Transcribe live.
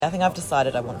I think I've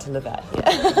decided I want to live out here.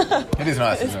 It is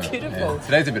nice, It's isn't it? beautiful. Yeah.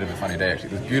 Today's a bit of a funny day, actually.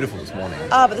 It was beautiful this morning.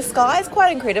 But the sky is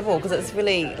quite incredible because it's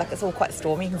really, it's all quite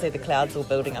stormy. You can see the clouds all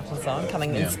building up and so on,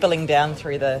 coming and spilling down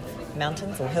through the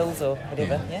mountains or hills or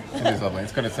whatever. Yeah. It is lovely.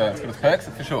 It's got its perks,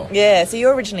 for sure. Yeah, so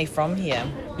you're originally from here.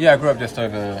 Yeah, I grew up just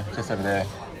over there.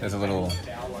 There's a little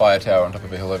fire tower on top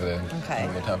of a hill over there. Okay.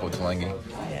 In the town called Talangi.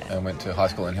 Yeah. And went to high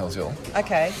school in Hillsville.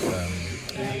 Okay.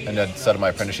 And I started my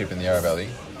apprenticeship in the Yarra Valley.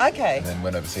 Okay. And then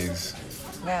went overseas.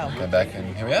 Wow. Came back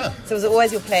and here we are. So was it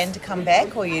always your plan to come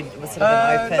back, or you were sort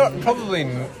of an open? Probably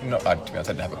not. To be honest,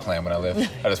 I didn't have a plan when I left.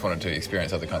 I just wanted to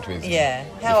experience other countries. Yeah.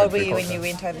 How old were you when you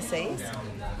went overseas?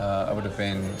 I would have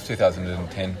been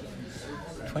 2010,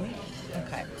 20.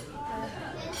 Okay.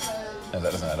 No,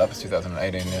 that doesn't add up. It's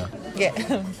 2018 now. Yeah.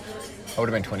 I would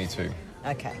have been 22.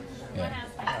 Okay.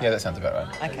 Yeah, that sounds about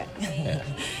right. Okay. Yeah.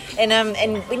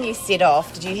 And when you set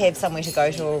off, did you have somewhere to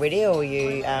go to already, or were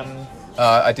you?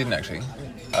 I didn't actually.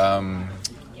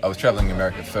 I was travelling in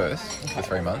America first for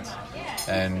 3 months,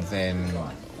 and then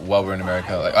while we were in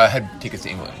America, I had tickets to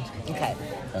England. Okay.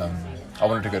 I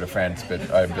wanted to go to France,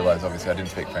 but I realised obviously I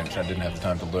didn't speak French and I didn't have the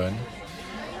time to learn.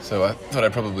 So I thought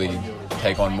I'd probably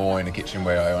take on more in a kitchen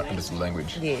where I understood the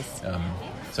language. Yes.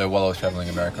 So while I was travelling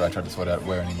in America, I tried to sort out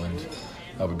where in England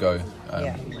I would go.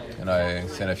 And I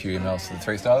sent a few emails to the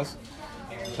 3 Stars.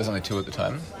 There's only 2 at the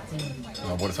time.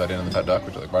 Waterside Inn and the Fat Duck,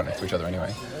 which are right next to each other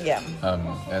anyway. Yeah.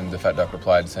 And the Fat Duck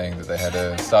replied saying that they had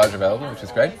a stage available, which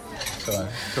is great. So I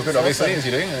took it, obviously, as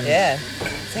you do. And Yeah.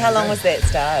 So how long was that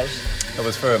stage? it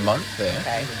was for a month there.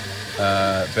 Okay.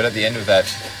 But at the end of that,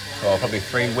 probably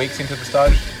 3 weeks into the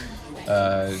stage,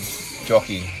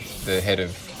 Jockey, the head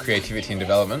of creativity and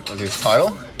development was his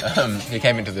title. He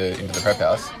came into the prep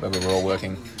house where we were all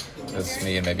working. There's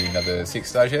me and maybe another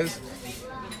 6 stagiaires.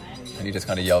 And he just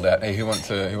kind of yelled out, "Hey, who wants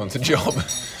a job?"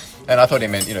 And I thought he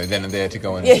meant, then and there to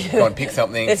go and pick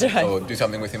something right. or do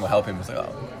something with him or help him. I was like,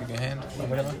 "Oh, give me a hand," or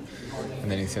whatever. And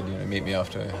then he said, "Meet me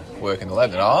after work in the lab."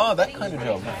 And that kind of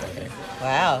job. Okay.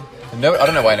 Wow. No, I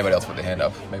don't know why anybody else put their hand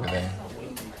up. Maybe they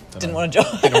Didn't want a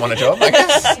job. didn't want a job, I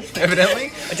guess.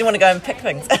 Evidently. I didn't want to go and pick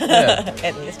things at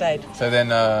the stage. So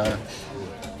then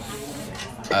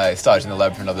I started in the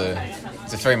lab for another.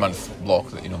 It's a 3-month block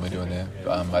that you normally do in there.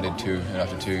 I did 2, and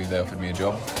after 2, they offered me a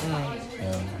job.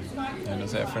 And I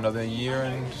was there for another year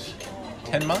and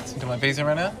 10 months until my visa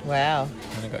ran out. Wow.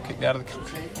 And I got kicked out of the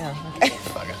country. Oh, okay.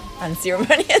 Bugger.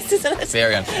 Unceremonious, isn't it?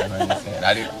 Very unceremonious.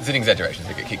 It's an exaggeration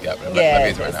to get kicked out, but my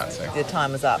visa ran out. So. The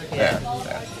time was up. Yeah.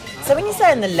 So when you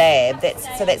say in the lab,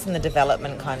 that's in the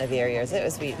development kind of area, is it?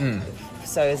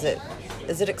 So is it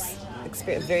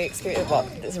very experienced? Well,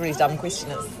 it's a really dumb question.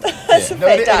 It's it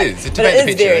is. But it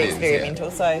is very experimental.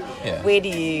 Yeah. So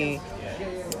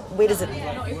where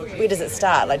does it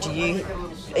start? Like,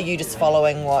 are you just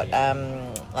following what?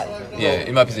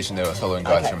 In my position there, I was following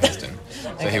guides from Heston.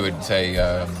 So he would say,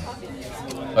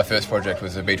 my first project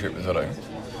was a beetroot risotto.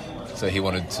 So he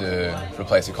wanted to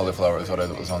replace a cauliflower risotto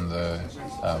that was on the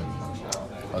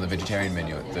vegetarian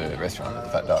menu at the restaurant at the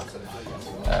Fat Duck.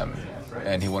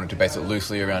 And he wanted to base it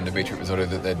loosely around a beetroot risotto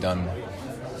that they'd done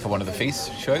for one of the feast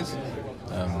shows.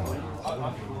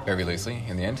 Very loosely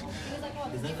in the end.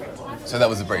 So that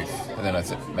was the brief. And then I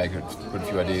said, put a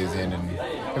few ideas in, and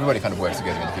everybody kind of works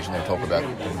together in the kitchen. They talk about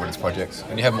everybody's projects.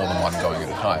 And you have more than one going at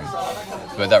a time.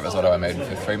 But that risotto I made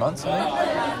for 3 months, I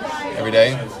think. Every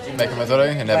day, making risotto,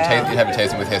 and you'd have a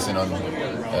tasting with Heston on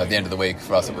the end of the week.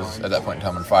 For us, it was at that point in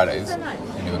time on Fridays.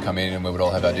 And he would come in and we would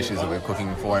all have our dishes that we were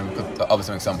cooking for him. I was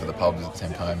doing some for the pubs at the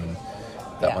same time, and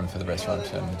that one for the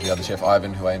restaurant. And the other chef,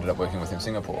 Ivan, who I ended up working with in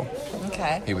Singapore,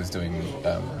 he was doing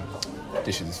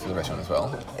dishes for the restaurant as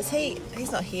well.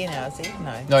 He's not here now, is he?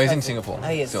 No, he's in Singapore. Oh,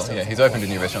 he is still. Yeah, he's opened a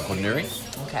new restaurant called Nuri,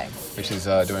 which is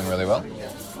doing really well.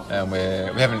 And we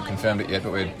haven't confirmed it yet,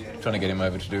 but we're trying to get him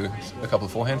over to do a couple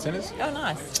of forehand centres. Oh,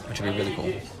 nice. Which would be really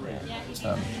cool.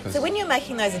 So when you're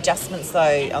making those adjustments,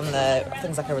 though, on the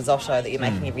things like a risotto that you're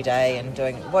making every day and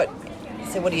doing, what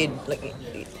are you, like,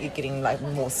 you're getting like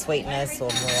more sweetness or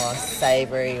more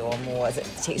savoury or more, is it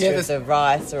the texture of the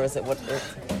rice, or is it what?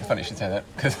 Funny you should say that,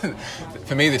 because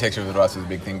for me the texture of the rice was a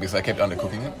big thing because I kept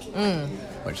undercooking it,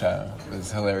 which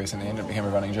was hilarious in the end. It became a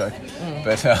running joke.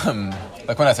 But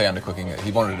like when I say undercooking it,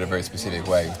 he wanted it a very specific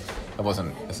way. It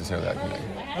wasn't necessarily like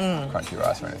crunchy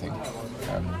rice or anything.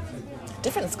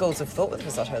 Different schools of thought with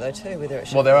risotto though too, whether it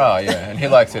should. Well, there are, and he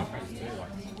likes it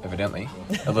evidently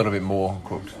a little bit more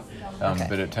cooked.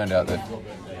 But it turned out that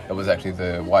it was actually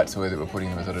the white soy that we're putting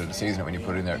in the risotto to season it. When you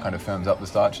put it in there, it kind of firms up the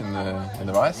starch in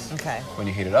the rice. When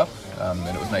you heat it up, and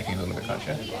it was making it a little bit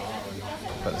crunchier.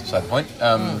 But that's beside the point.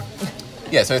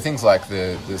 So things like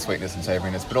the sweetness and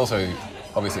savouriness, but also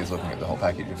obviously he's looking at the whole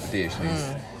package of the dish, and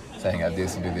he's saying add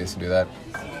this and do this and do that.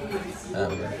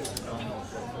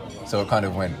 So it kind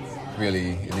of went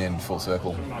really, in the end, full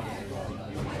circle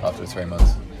after 3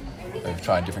 months. We've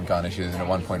tried different garnishes, and at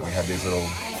one point we had these little...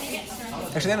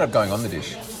 Actually, they ended up going on the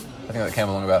dish. I think that came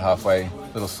along about halfway.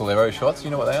 Little Solero shots, you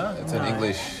know what they are? It's an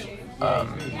English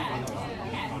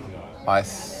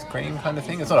ice cream kind of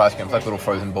thing. It's not ice cream, it's like little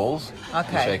frozen balls you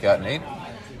shake out and eat.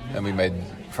 And we made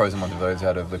frozen ones of those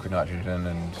out of liquid nitrogen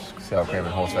and sour cream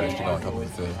and horseradish to go on top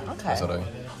of the risotto.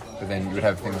 But then you would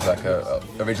have things like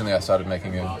originally I started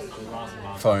making a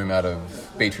foam out of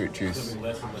beetroot juice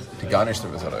to garnish the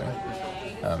risotto,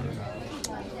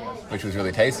 which was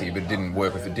really tasty, but it didn't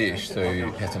work with the dish. So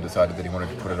Heston decided that he wanted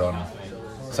to put it on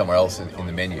somewhere else in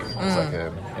the menu. It was like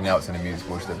and now it's in Amuse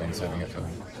Bush. They've been serving it for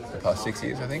the past 6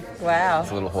 years, I think. Wow.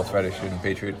 It's a little horseradish and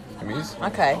beetroot amuse.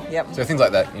 Okay, yep. So things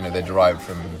like that, they're derived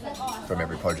from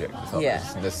every project. It's not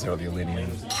necessarily a linear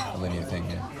thing,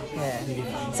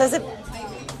 Yeah. So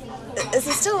is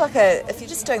there still if you're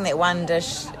just doing that one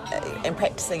dish and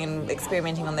practicing and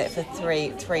experimenting on that for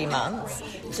three months,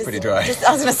 it's pretty dry.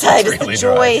 I was going to say, just really the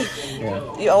joy. Yeah.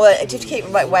 Do you have to keep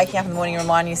waking up in the morning and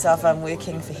reminding yourself I'm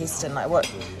working for Heston? Like what?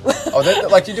 You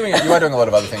are doing a lot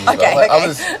of other things. Okay. I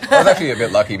was actually a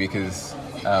bit lucky because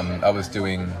I was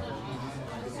doing.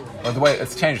 Well, the way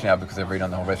it's changed now because they've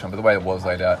redone the whole restaurant, but the way it was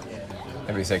laid out,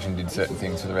 every section did certain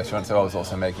things for the restaurant. So I was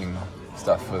also making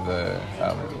stuff for the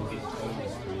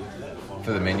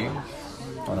menu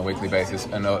on a weekly basis,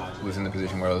 and I was in the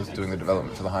position where I was doing the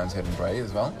development for the Heinz Head and Bray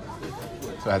as well.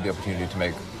 So I had the opportunity to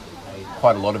make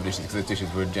quite a lot of dishes because the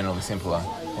dishes were generally simpler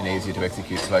and easier to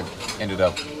execute. So I ended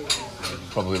up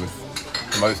probably with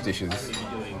most dishes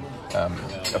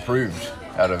approved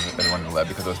out of everyone in the lab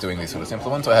because I was doing these sort of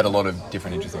simpler ones. So I had a lot of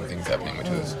different interesting things happening, which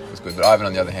was good. But Ivan,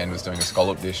 on the other hand, was doing a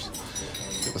scallop dish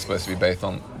that was supposed to be based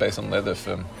on leather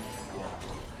for...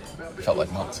 It felt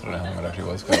like months. I don't know how long it actually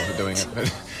was because I was doing it,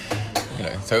 but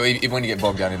so even when you get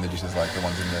bogged down in the dishes like the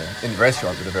ones in the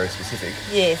restaurant that are very specific,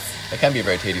 yes, it can be a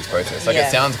very tedious process. It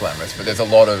sounds glamorous, but there's a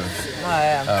lot of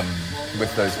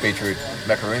with those beetroot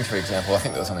macaroons, for example. I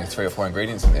think there was only 3 or 4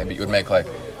 ingredients in there, but you would make like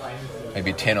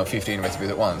maybe 10 or 15 recipes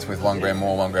at once with 1 gram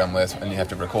more, 1 gram less, and you have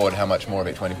to record how much more of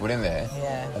each one you put in there,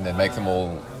 and then make them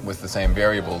all with the same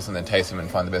variables, and then taste them and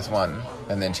find the best one,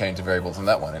 and then change the variables in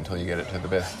that one until you get it to the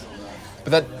best.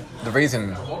 But the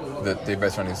reason that the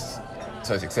restaurant is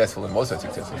so successful and was so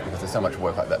successful is because there's so much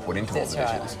work like that put into all the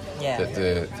dishes that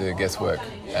the guesswork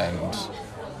and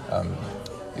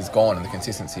is gone, and the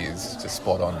consistency is just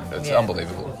spot on. It's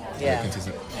unbelievable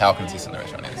how consistent the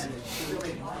restaurant is.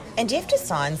 And do you have to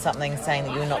sign something saying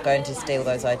that you're not going to steal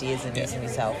those ideas and use them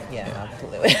yourself? I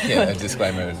thought that a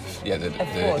disclaimer of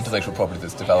the intellectual property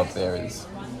that's developed there is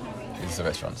the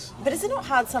restaurants. But is it not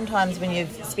hard sometimes when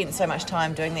you've spent so much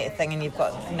time doing that thing and you've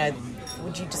got,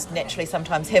 would you just naturally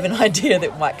sometimes have an idea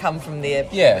that might come from there?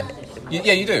 Yeah,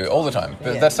 you do all the time.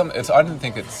 But I don't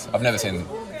think I've never seen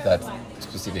that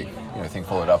specific thing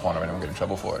followed up on or anyone get in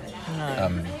trouble for it.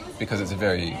 No. Because it's a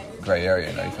very grey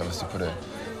area. If I was to put a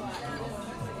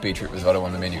beetroot risotto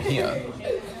on the menu here,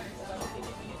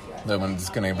 no one's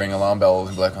going to ring alarm bells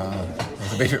and be like,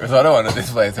 there's a beetroot risotto on at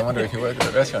this place. I wonder if you work at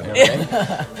a restaurant. You know what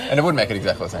I mean? And it wouldn't make it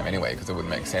exactly the same anyway because it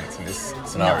wouldn't make sense in this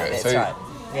scenario. No, that's right.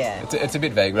 Yeah. It's a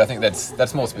bit vague, but I think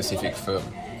that's more specific for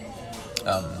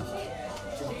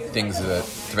things that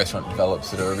the restaurant develops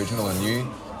that are original and new.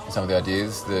 Some of the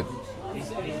ideas that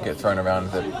get thrown around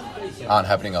that aren't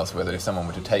happening elsewhere, that if someone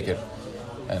were to take it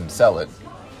and sell it,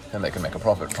 then they can make a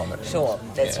profit from it. Sure,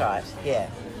 that's right. Yeah.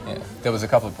 There was a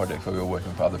couple of projects where we were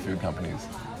working for other food companies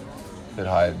that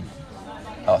hired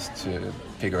us to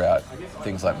figure out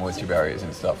things like moisture barriers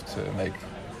and stuff to make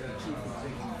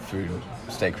food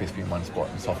stay crispy in one spot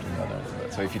and soft in the other.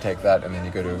 So if you take that and then you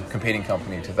go to a competing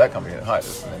company to that company that hired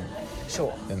us, then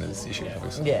there's issues,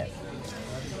 obviously. Yeah.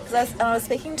 I was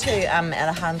speaking to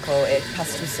Alejandro at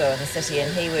Pastuso in the city,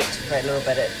 and he worked for a little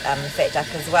bit at Fat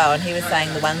Duck as well, and he was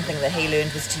saying the one thing that he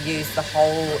learned was to use the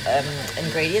whole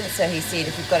ingredient. So he said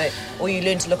if you've got it, or you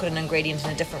learn to look at an ingredient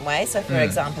in a different way. So for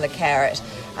example, a carrot,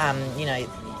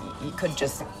 you could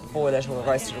just boil it or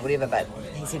roast it or whatever, but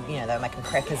he said, they were making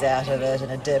crackers out of it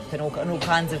and a dip and all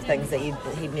kinds of things that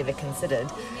he'd never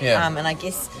considered. Yeah. And I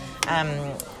guess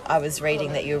I was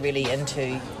reading that you're really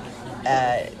into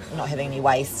not having any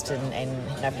waste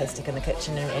and no plastic in the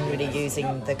kitchen and really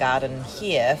using the garden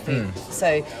here.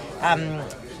 So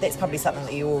that's probably something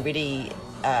that you already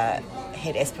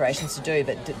had aspirations to do,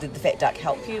 but did the Fat Duck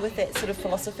help you with that sort of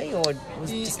philosophy, or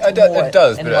was it just it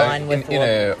does, in but line with in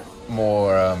a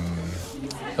more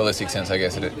holistic sense, I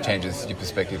guess, it changes your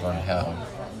perspective on how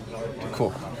to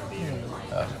cook.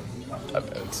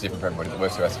 it's different for everybody that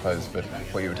works there, I suppose, but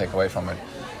what you would take away from it.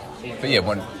 But yeah,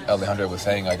 what Alejandro was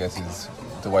saying, I guess, is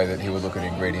the way that he would look at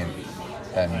an ingredient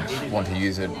and want to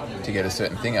use it to get a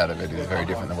certain thing out of it is very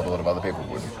different than what a lot of other people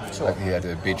would. Sure. Like he had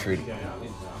a beetroot,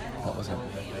 what was it?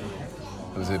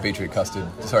 It was a beetroot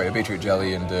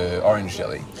jelly and orange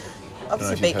jelly.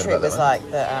 Obviously beetroot was like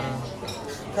the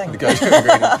thing. The go-to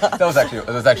ingredient. That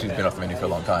was actually been off the menu for a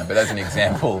long time, but as an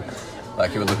example,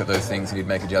 like he would look at those things and he'd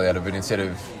make a jelly out of it instead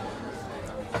of,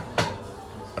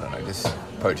 I don't know, just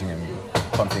poaching and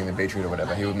confitting the beetroot or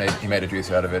whatever. He made a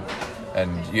juice out of it,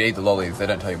 and you eat the lollies, they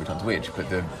don't tell you which one's which, but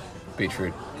the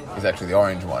beetroot is actually the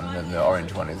orange one, and the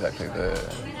orange one is actually the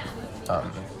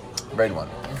red one.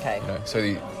 Okay. You know, so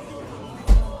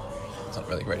it's not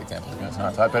really a great example, it's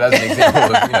hindsight, but as an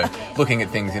example of looking at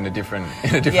things in a different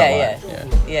way.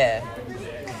 Yeah.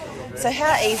 So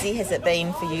how easy has it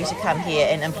been for you to come here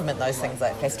and implement those things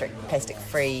like plastic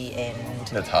free and...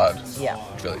 That's hard. Yeah.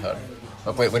 It's really hard.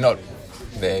 But we're not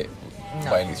there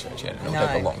by any stretch yet. It'll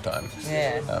take a long time.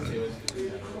 Yeah.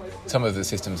 Some of the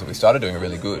systems that we started doing are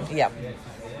really good. Yeah.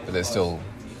 But there's still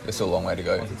a long way to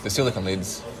go. The silicone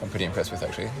lids I'm pretty impressed with,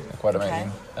 actually. They're quite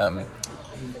amazing.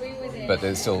 But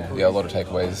there's still a lot of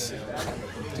takeaways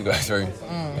to go through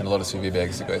and a lot of sous vide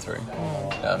bags to go through.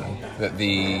 But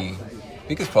the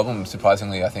biggest problem,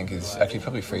 surprisingly, I think, is actually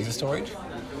probably freezer storage,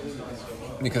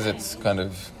 because it's kind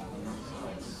of,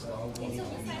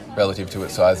 relative to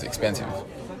its size, expensive.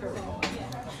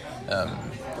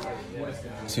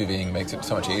 Sous videing makes it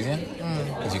so much easier,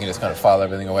 because you can just kind of file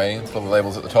everything away, put the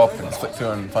labels at the top and flip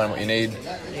through and find what you need.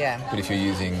 Yeah. But if you're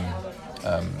using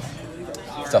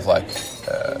stuff like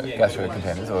gastro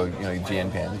containers or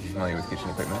GN pans, if you're familiar with kitchen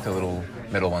equipment, the little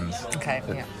metal ones. Okay.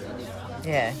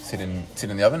 Yeah. Sit in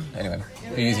the oven. Anyway,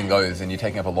 if you're using those, and you're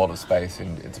taking up a lot of space,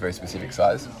 and it's a very specific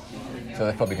size, so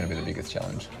that's probably going to be the biggest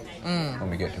challenge when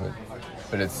we get to it.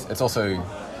 But it's also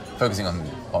focusing on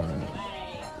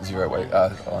zero waste,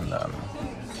 on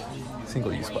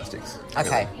single-use plastics.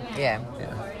 Okay. Really. Yeah.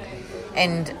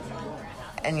 And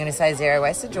you're going to say zero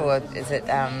wastage, or is it?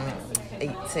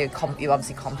 So you're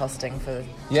obviously composting for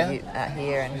out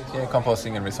here and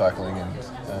composting and recycling and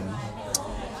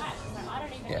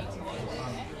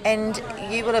And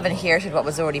you will have inherited what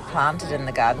was already planted in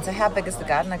the garden. So how big is the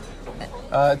garden?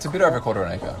 It's a bit over a quarter of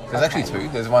an acre. There's actually two.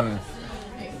 There's one.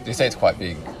 The estate's quite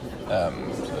big, so you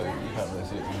can't really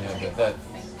see it from here. But that,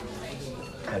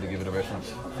 how to give it a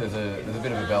reference? There's a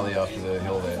bit of a valley after the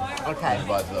hill there. Okay. It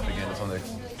divides it up again. It's on the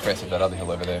crest of that other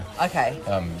hill over there. Okay.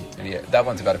 That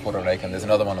one's about a quarter of an acre, and there's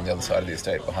another one on the other side of the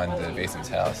estate behind the Beeson's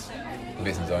house. The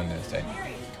Beeson's own the estate.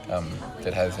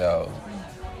 That has our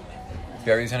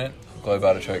berries in it, globe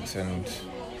artichokes, and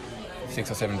 6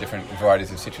 or 7 different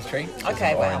varieties of citrus tree.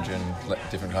 Okay, orange and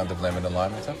different kinds of lemon and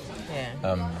lime and stuff.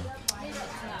 Yeah.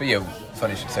 But yeah,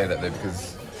 funny you should say that though,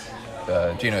 because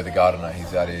Gino the gardener,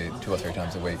 he's out here 2 or 3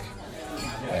 times a week,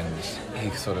 and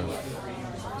he sort of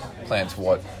plants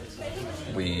what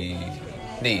we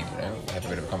need. We have a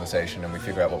bit of a conversation and we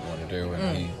figure out what we want to do,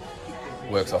 and he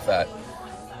works off that.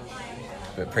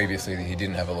 But previously he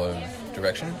didn't have a lot of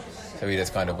direction, so he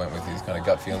just kind of went with his kind of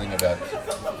gut feeling about,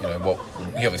 what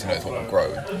he obviously knows what will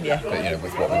grow, but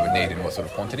with what we would need and what sort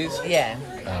of quantities. Yeah.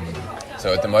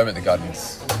 So at the moment the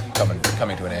garden's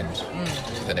coming to an end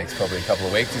for the next probably couple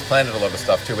of weeks. He's planted a lot of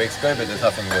stuff 2 weeks ago, but there's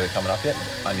nothing really coming up yet.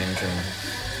 Onions and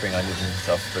spring onions and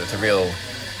stuff, but it's a real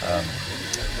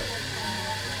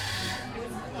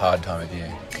hard time of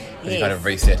year. Yes. You're kind of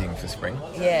resetting for spring.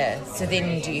 Yeah. So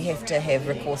then do you have to have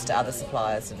recourse to other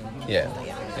suppliers? Yeah.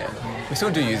 We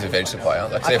still do use a veg supplier.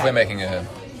 Like say if we're making a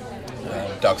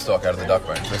duck stock out of the duck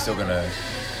bones,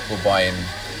 we'll buy in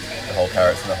the whole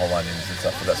carrots and the whole onions and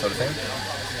stuff for that sort of thing.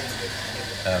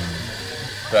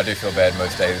 But I do feel bad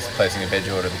most days placing a veg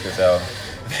order, because our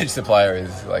veg supplier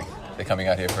is like, they're coming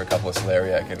out here for a couple of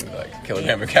celeriac and like a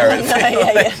kilogram of carrots.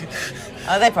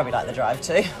 Oh, they probably like the drive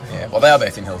too. Yeah, well, they are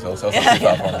based in Hillsville, so it's not too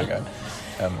far for them to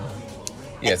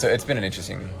go. So it's been an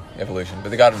interesting evolution,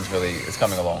 but the garden's it's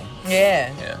coming along.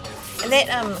 Yeah. Yeah. And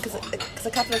that, because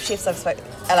a couple of chefs I've spoken,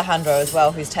 Alejandro as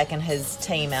well, who's taken his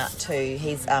team out to,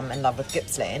 he's in love with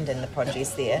Gippsland and the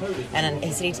produce there, and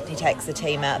he said he takes the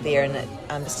team out there, and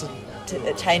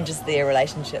it changes their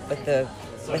relationship with the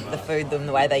food and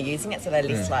the way they're using it, so they're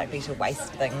less likely to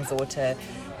waste things or to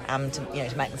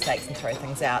make mistakes and throw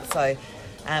things out. So,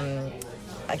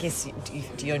 I guess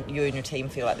do you and your team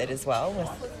feel like that as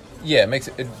well? Yeah,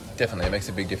 it definitely makes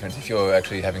a big difference if you're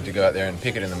actually having to go out there and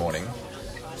pick it in the morning.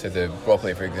 So the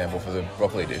broccoli, for example, for the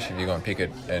broccoli dish, if you go and pick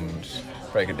it and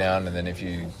break it down, and then if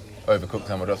you overcook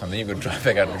some or drop something, you've got to drive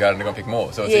back out to the garden to go pick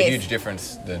more. So it's a huge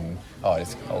difference than,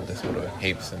 just hold this sort of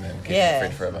heaps and then keep it in the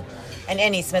fridge forever. And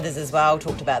Annie Smithers as well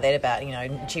talked about that, about,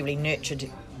 she really nurtured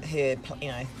her,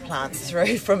 plants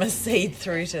through from a seed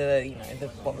through to,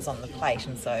 what was on the plate.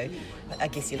 And so I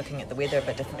guess you're looking at the weather a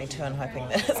bit differently too and hoping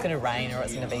that it's going to rain or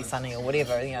it's going to be sunny or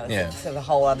whatever. It's sort of a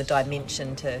whole other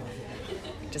dimension to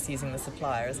just using the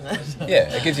supplier, isn't it?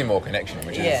 Yeah, it gives you more connection,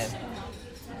 which is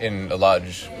in a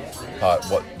large part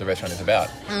what the restaurant is about.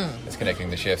 It's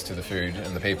connecting the chefs to the food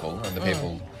and the people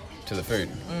people to the food.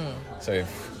 So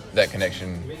if that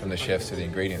connection from the chefs to the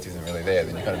ingredients isn't really there,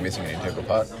 then you're kind of missing an integral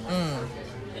part.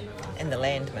 And the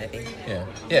land, maybe. Yeah,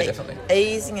 definitely. Are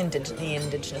you using the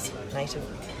indigenous native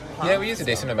plants? Yeah, we use a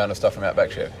decent amount of stuff from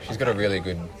Outback Chef. She's got a really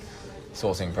good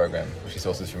sourcing program. She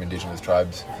sources from indigenous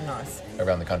tribes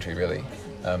around the country, really.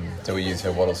 So we use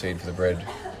her wattle seed for the bread,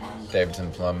 Davidson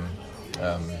plum,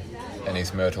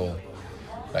 anise myrtle,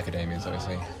 macadamias,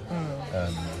 obviously,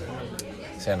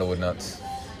 sandalwood nuts,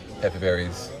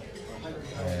 pepperberries,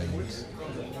 and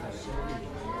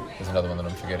there's another one that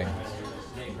I'm forgetting.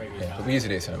 Yeah, but we use a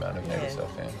decent amount of native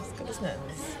stuff. Yeah, it's good, isn't it?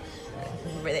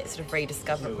 That sort of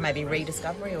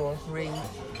rediscovery or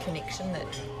reconnection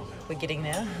that we're getting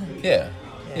now. Yeah,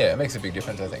 it makes a big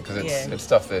difference, I think, because it's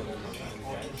stuff that,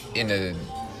 in an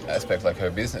aspect like her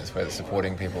business, where it's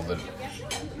supporting people that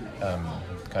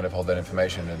kind of hold that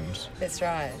information and that's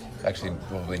right. Actually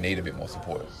probably need a bit more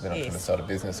support. They're not trying to start a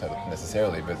business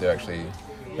necessarily, but they're actually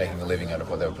making a living out of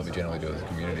what they would probably generally do as a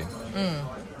community.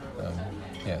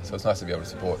 So it's nice to be able to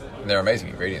support. And they're amazing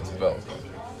ingredients as well.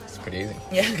 It's pretty easy.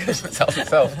 Yeah, good. It sells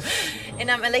itself. And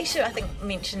Alicia, I think,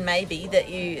 mentioned maybe that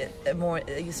you're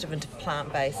sort of into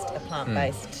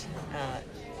plant-based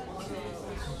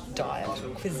diet,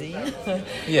 cuisine.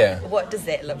 Yeah. What does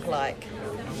that look like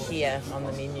here on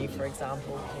the menu, for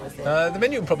example? The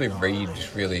menu will probably read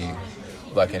really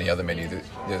like any other menu.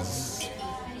 There's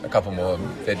a couple more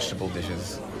vegetable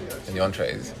dishes in the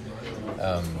entrees,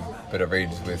 but it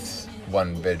reads with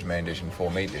 1 veg main dish and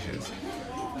 4 meat dishes.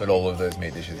 But all of those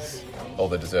meat dishes, all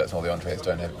the desserts and all the entrees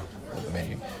the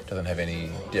menu doesn't have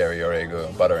any dairy or egg or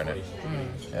butter in it.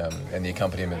 And the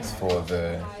accompaniments for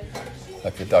the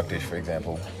duck dish, for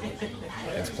example,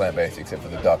 it's plant-based except for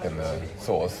the duck and the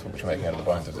sauce, which we're making out of the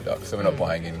bones of the duck. So we're not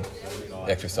buying in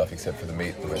extra stuff except for the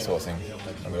meat that we're sourcing.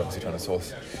 And we're obviously trying to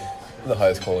source the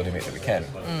highest quality meat that we can.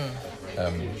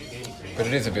 But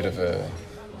it is a bit of a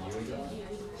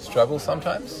struggle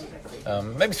sometimes.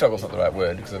 Maybe struggle's not the right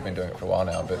word because I've been doing it for a while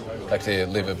now, but actually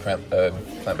live a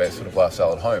plant-based sort of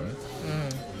lifestyle at home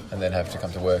and then have to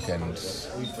come to work and,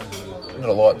 not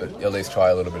a lot, but at least try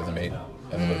a little bit of the meat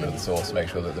and a little bit of the sauce, make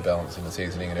sure that the balance in the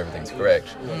seasoning and everything's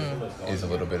correct, is a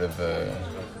little bit of a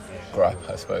gripe,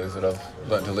 I suppose, that I've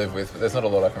learned to live with, but there's not a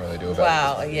lot I can really do about it.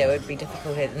 Wow, yeah, it would be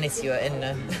difficult unless you're in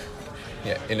a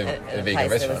vegan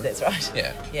restaurant. That's right.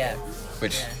 Yeah.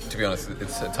 Which, to be honest,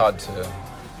 it's hard to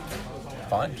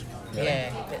find. Really.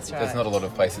 Yeah, that's right. There's not a lot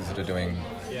of places that are doing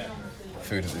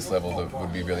food at this level that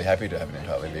would be really happy to have an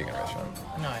entirely vegan restaurant.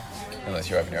 No. Unless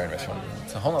you open your own restaurant.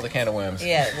 It's a whole other can of worms.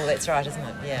 Yeah, well, that's right, isn't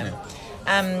it? Yeah.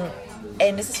 And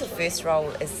is this your first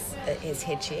role as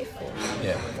head chef? Or?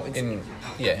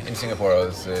 Yeah. In Singapore, I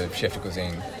was a chef de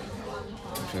cuisine,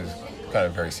 which was kind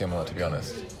of very similar, to be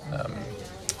honest.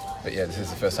 But yeah, this is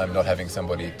the first time not having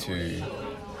somebody to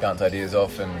bounce ideas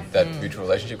off and that mutual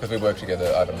relationship, because we worked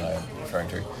together, I don't know, I'm referring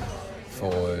to,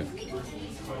 for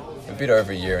a bit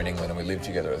over a year in England, and we lived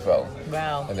together as well.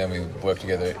 Wow. And then we worked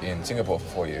together in Singapore for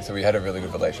 4 years, so we had a really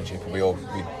good relationship. We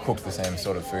cooked the same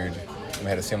sort of food, and we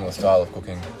had a similar style of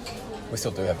cooking. We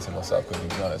still do have a similar style of cooking,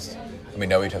 to be honest. And we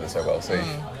know each other so well, so if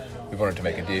we wanted to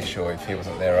make a dish, or if he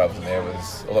wasn't there or I wasn't there, it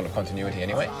was a lot of continuity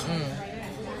anyway.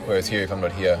 Whereas here, if I'm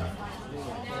not here,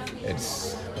 I'm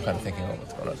kind of thinking,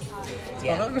 what's going on?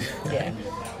 Yeah.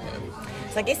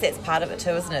 So I guess that's part of it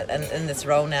too, isn't it? And in this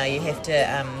role now, you have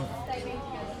to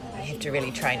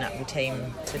really train up your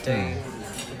team to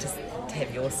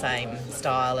have your same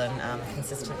style and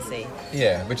consistency.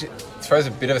 Yeah, which throws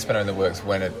a bit of a spanner in the works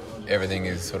when everything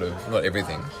is sort of, not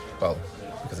everything, well,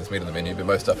 because it's meat on the menu, but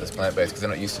most stuff is plant-based because they're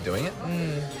not used to doing it.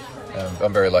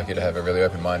 I'm very lucky to have a really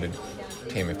open-minded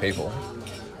team of people,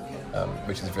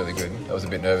 which is really good. I was a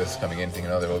bit nervous coming in thinking,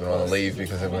 they're all going to want to leave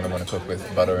because they're going to want to cook with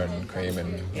butter and cream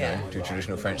and do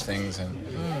traditional French things and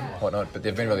whatnot, but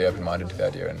they've been really open-minded to the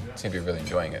idea and seem to be really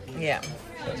enjoying it. Yeah. So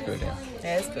that's good, yeah.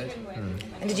 Yeah, that's good.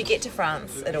 And did you get to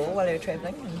France at all while you were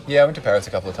travelling? Yeah, I went to Paris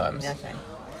a couple of times. Okay.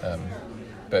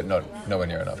 But nowhere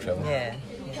near enough travel. Yeah.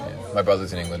 My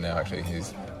brother's in England now, actually.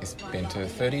 He's been to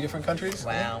 30 different countries.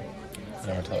 Wow.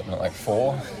 And I told him, like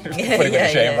 4, putting Yeah, me to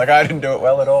shame. yeah. Like I didn't do it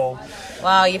well at all.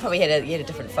 Well, you probably had a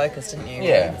different focus, didn't you?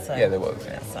 Yeah, So yeah, there was.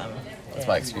 Yeah. That's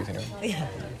my excuse anyway. Yeah.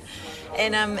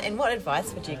 And what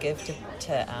advice would you give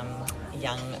to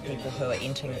young people who are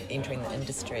entering the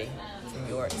industry from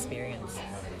your experience?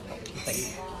 What do you think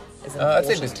is important? I'd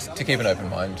say just to keep an open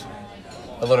mind.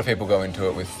 A lot of people go into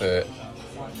it with the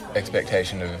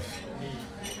expectation of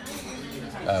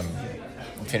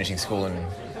finishing school and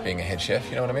being a head chef,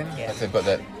 you know what I mean? Yeah. Like they've got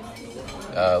that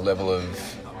level of,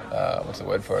 what's the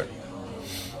word for it?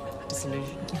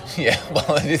 Disillusion. Yeah,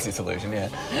 well, it is disillusion, yeah.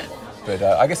 But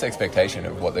I guess the expectation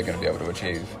of what they're going to be able to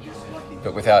achieve,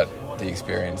 but without the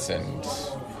experience and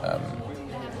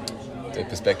the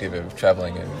perspective of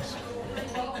travelling and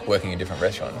working in different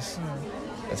restaurants,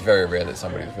 it's very rare that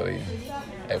somebody's really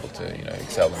able to,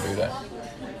 excel and do that.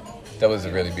 That was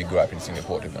a really big gripe in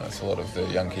Singapore, to be honest. A lot of the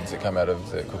young kids that come out of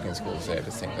the cooking schools there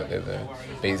just think that they're the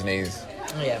bee's knees.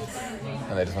 Yeah.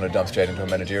 And they just want to dump straight into a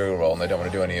managerial role and they don't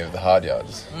want to do any of the hard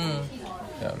yards.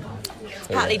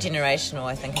 Partly generational,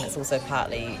 I think, and it's also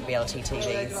partly reality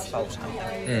TV's fault, I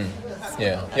think.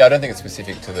 Yeah, I don't think it's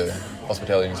specific to the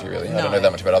hospitality industry, really. I don't know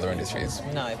that much about other industries.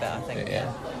 No, but I think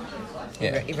Yeah.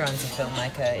 everyone's a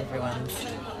filmmaker, everyone's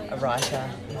a writer,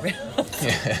 everyone's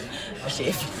a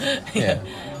chef. Yeah.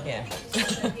 Yeah.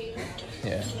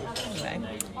 Yeah.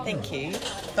 Anyway, thank you.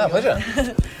 Pleasure.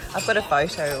 I've got a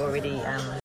photo already